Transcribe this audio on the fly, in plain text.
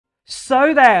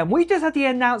So then, we just had the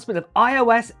announcement of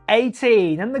iOS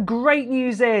 18, and the great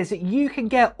news is that you can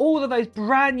get all of those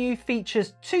brand new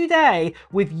features today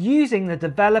with using the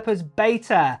developer's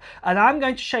beta, and I'm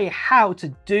going to show you how to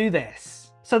do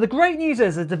this. So the great news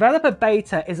is the developer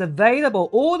beta is available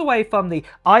all the way from the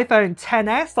iPhone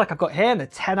XS, like I've got here, and the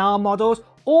XR models,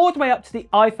 all the way up to the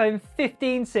iPhone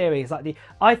 15 series, like the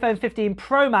iPhone 15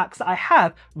 Pro Max that I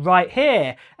have right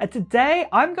here. And today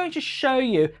I'm going to show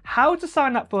you how to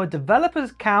sign up for a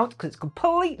developer's account, because it's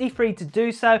completely free to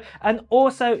do so, and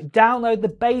also download the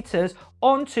betas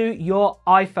onto your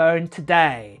iPhone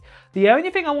today. The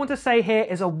only thing I want to say here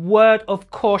is a word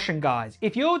of caution, guys.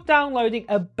 If you're downloading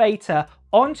a beta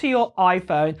onto your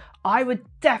iPhone, I would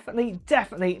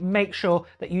definitely make sure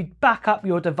that you back up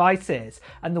your devices.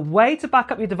 And the way to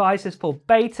back up your devices for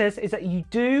betas is that you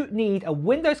do need a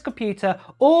Windows computer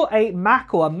or a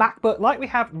Mac or a MacBook like we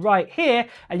have right here,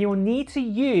 and you'll need to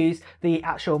use the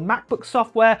actual MacBook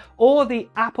software or the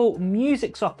Apple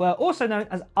Music software, also known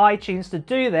as iTunes, to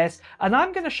do this. And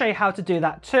I'm going to show you how to do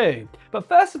that too. But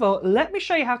first of all, let me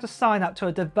show you how to sign up to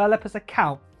a developer's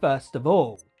account first of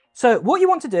all. So what you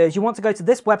want to do is you want to go to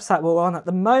this website we're on at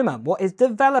the moment, what is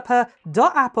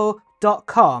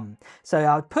developer.apple.com. So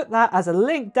I'll put that as a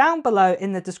link down below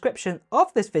in the description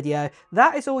of this video.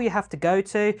 That is all you have to go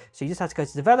to. So you just have to go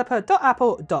to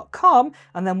developer.apple.com,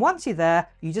 and then once you're there,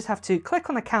 you just have to click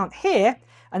on account here.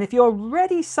 And if you're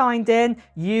already signed in,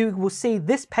 you will see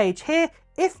this page here.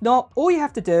 If not, all you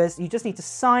have to do is you just need to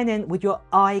sign in with your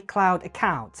iCloud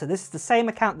account. So this is the same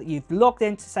account that you've logged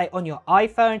into, say, on your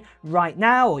iPhone right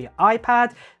now or your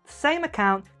iPad. Same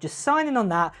account, just sign in on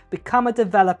that, become a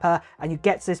developer, and you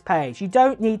get to this page. You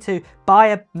don't need to buy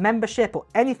a membership or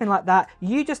anything like that.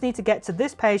 You just need to get to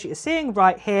this page that you're seeing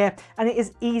right here, and it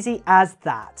is easy as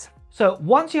that. So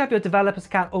once you have your developer's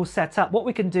account all set up, what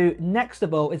we can do next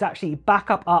of all is actually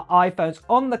back up our iPhones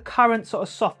on the current sort of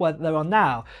software that they're on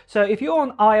now. So if you're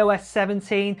on iOS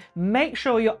 17, make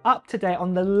sure you're up to date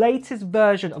on the latest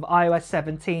version of iOS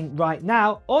 17 right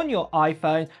now on your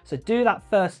iPhone. So do that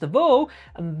first of all,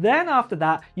 and then after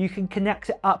that, you can connect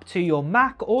it up to your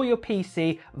Mac or your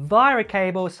PC via a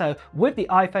cable. So with the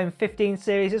iPhone 15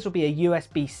 series, this will be a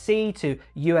USB-C to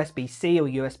USB-C or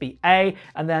USB-A,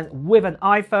 and then with an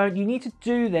iPhone, you need to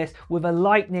do this with a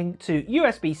Lightning to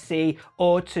USB-C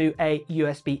or to a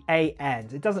USB-A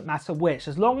end. It doesn't matter which,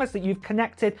 as long as that you've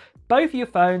connected both your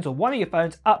phones or one of your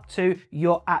phones up to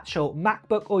your actual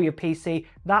MacBook or your PC,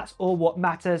 that's all what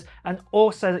matters. And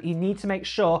also that you need to make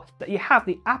sure that you have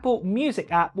the Apple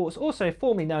Music app, what's also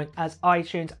formerly known as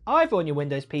iTunes, either on your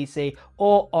Windows PC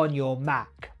or on your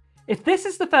Mac. If this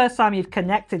is the first time you've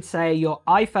connected, say, your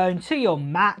iPhone to your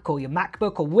Mac or your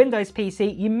MacBook or Windows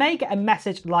PC, you may get a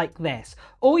message like this.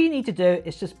 All you need to do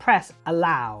is just press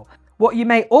allow. What you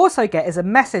may also get is a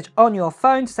message on your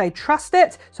phone to say trust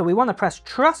it. So we want to press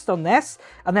trust on this.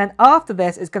 And then after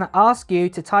this, it's going to ask you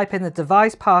to type in the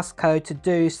device passcode to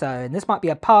do so. And this might be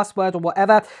a password or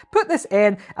whatever. Put this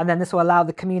in, and then this will allow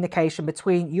the communication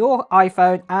between your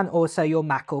iPhone and also your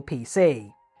Mac or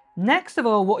PC. Next of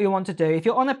all, what you want to do, if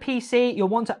you're on a PC, you'll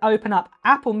want to open up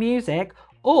Apple Music,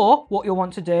 or what you'll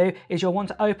want to do is you'll want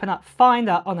to open up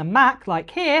Finder on a Mac like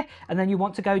here, and then you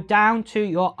want to go down to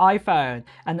your iPhone.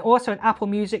 And also in Apple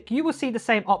Music, you will see the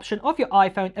same option of your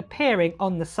iPhone appearing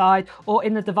on the side or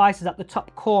in the devices at the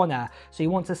top corner. So you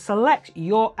want to select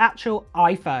your actual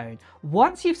iPhone.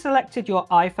 Once you've selected your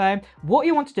iPhone, what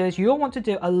you want to do is you'll want to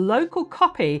do a local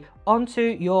copy onto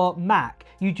your Mac.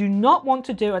 You do not want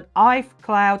to do an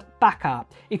iCloud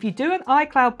backup. If you do an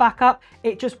iCloud backup,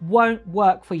 it just won't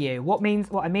work for you. What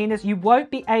I mean is you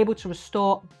won't be able to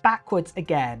restore backwards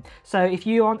again. So if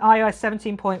you're on iOS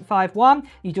 17.51,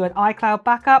 you do an iCloud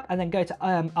backup and then go to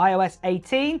iOS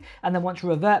 18 and then want to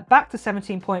revert back to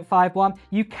 17.51,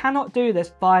 you cannot do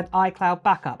this via an iCloud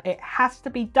backup. It has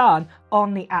to be done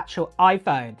on the actual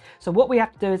iPhone. So what we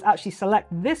have to do is actually select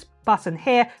this button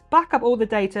here, back up all the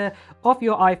data of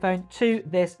your iPhone to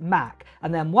this Mac.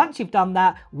 And then once you've done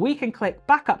that, we can click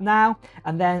backup now,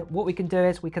 and then what we can do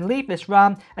is we can leave this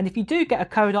run, and if you do get a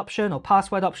code option or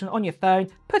password option on your phone,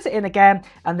 put it in again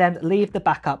and then leave the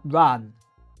backup run.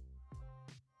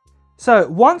 So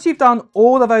once you've done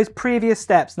all of those previous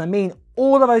steps, and I mean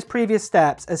all of those previous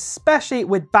steps, especially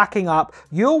with backing up,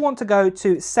 you'll want to go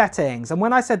to settings. And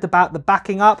when I said about the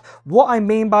backing up, what I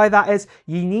mean by that is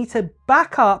you need to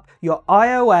back up your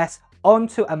iOS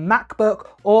onto a MacBook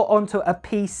or onto a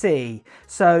PC.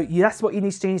 So that's what you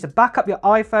need to do. You need to back up your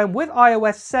iPhone with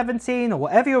iOS 17 or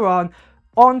whatever you're on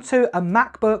onto a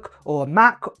MacBook or a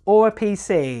Mac or a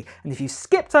PC. And if you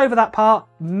skipped over that part,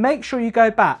 make sure you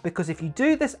go back, because if you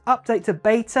do this update to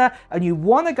beta and you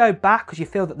want to go back because you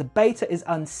feel that the beta is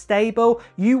unstable,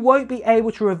 you won't be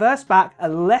able to reverse back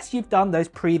unless you've done those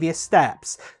previous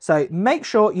steps. So make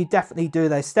sure you definitely do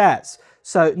those steps.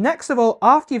 So next of all,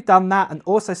 after you've done that and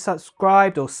also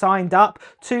subscribed or signed up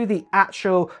to the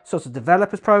actual sort of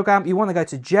developers program, you want to go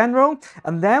to general,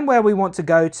 and then where we want to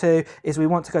go to is we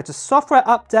want to go to software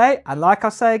update. And like I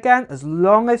say again, as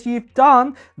long as you've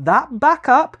done that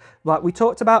backup like we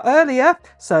talked about earlier,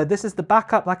 so this is the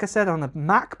backup, like I said, on a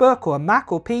MacBook or a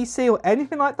Mac or PC or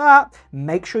anything like that,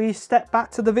 make sure you step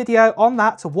back to the video on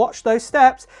that to watch those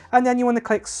steps, and then you want to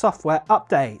click software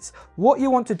updates. What you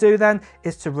want to do then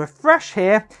is to refresh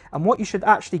here, and what you should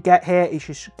actually get here is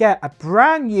you should get a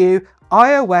brand new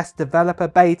iOS developer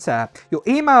beta. Your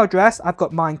email address, I've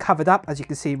got mine covered up as you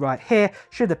can see right here,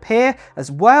 should appear as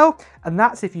well, and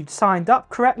that's if you've signed up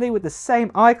correctly with the same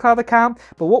iCloud account.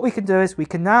 But what we can do is we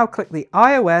can now click the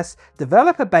iOS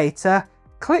developer beta,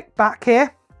 click back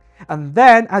here, and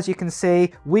then as you can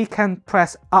see we can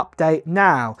press update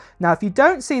now. Now if you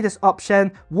don't see this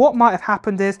option, what might have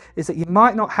happened is that you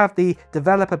might not have the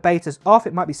developer betas off.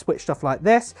 It might be switched off like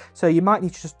this, so you might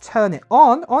need to just turn it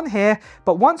on here.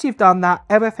 But once you've done that,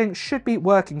 everything should be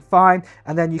working fine,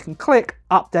 and then you can click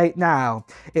update now.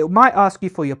 It might ask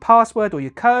you for your password or your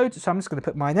code, so I'm just going to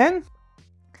put mine in.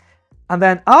 And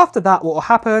then after that, what will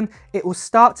happen, it will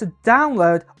start to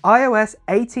download iOS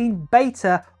 18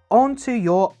 beta onto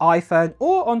your iPhone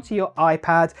or onto your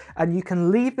iPad, and you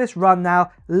can leave this run now,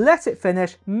 let it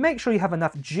finish, make sure you have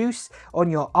enough juice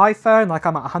on your iPhone, like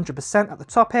I'm at 100% at the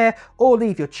top here, or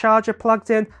leave your charger plugged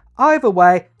in. Either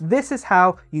way, this is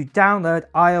how you download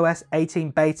iOS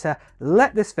 18 beta.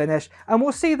 Let this finish and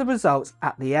we'll see the results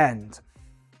at the end.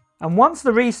 And once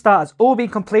the restart has all been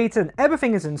completed and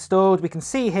everything is installed, we can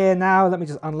see here now, let me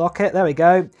just unlock it, there we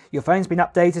go. Your phone's been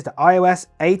updated to iOS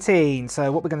 18.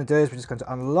 So what we're going to do is we're just going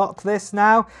to unlock this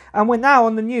now. And we're now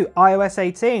on the new iOS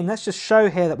 18. Let's just show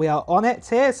here that we are on it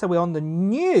here. So we're on the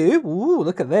new, ooh,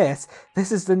 look at this.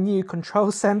 This is the new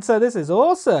control center. This is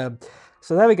awesome.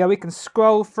 So there we go, we can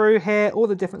scroll through here, all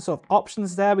the different sort of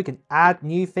options there. We can add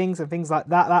new things and things like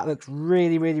that. That looks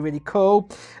really, really, really cool.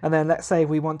 And then let's say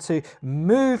we want to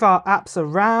move our apps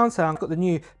around. So I've got the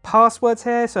new passwords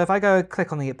here. So if I go and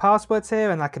click on the passwords here,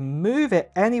 and I can move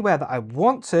it anywhere that I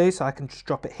want to. So I can just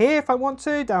drop it here if I want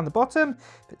to, down the bottom.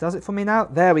 If it does it for me now,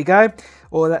 there we go.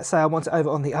 Or let's say I want it over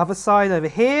on the other side over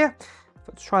here.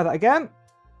 Let's try that again.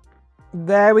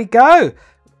 There we go.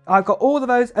 I've got all of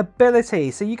those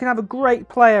abilities, so you can have a great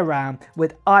play around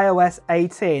with iOS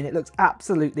 18. It looks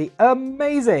absolutely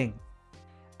amazing.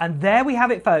 And there we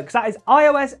have it, folks. That is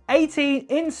iOS 18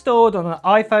 installed on an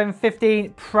iPhone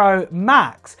 15 Pro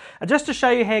Max. And just to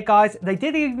show you here, guys, they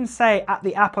did even say at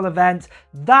the Apple event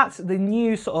that the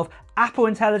new sort of Apple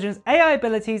Intelligence AI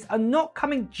abilities are not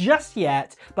coming just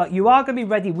yet, but you are going to be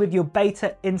ready with your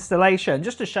beta installation.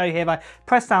 Just to show you here, if I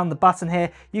press down the button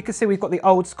here, you can see we've got the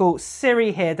old school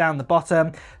Siri here down the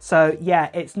bottom. So yeah,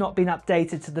 it's not been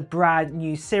updated to the brand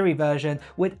new Siri version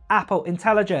with Apple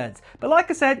Intelligence. But like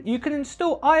I said, you can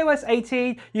install iOS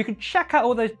 18, you can check out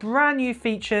all those brand new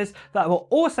features that were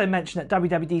also mentioned at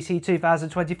WWDC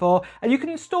 2024, and you can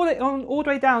install it on all the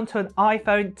way down to an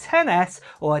iPhone XS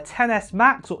or a XS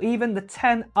Max or even the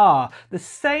 10R, the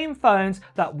same phones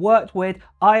that worked with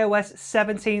iOS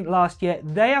 17 last year.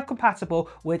 They are compatible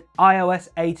with iOS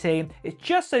 18. It's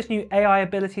just those new AI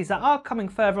abilities that are coming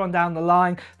further on down the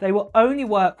line. They will only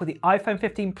work with the iPhone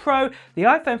 15 Pro, the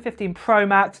iPhone 15 Pro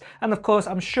Max, and of course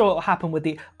I'm sure it'll happen with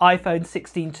the iPhone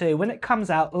 16 too when it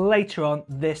comes out later on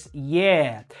this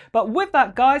year. But with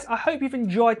that, guys, I hope you've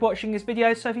enjoyed watching this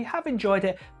video. So if you have enjoyed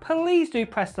it, please do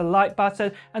press the like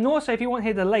button, and also if you want to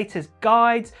hear the latest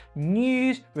guides,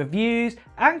 news, reviews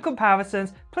and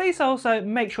comparisons, please also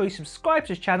make sure you subscribe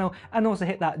to this channel and also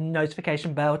hit that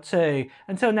notification bell too.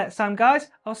 Until next time, guys,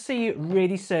 I'll see you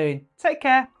really soon. Take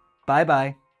care. Bye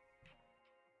bye.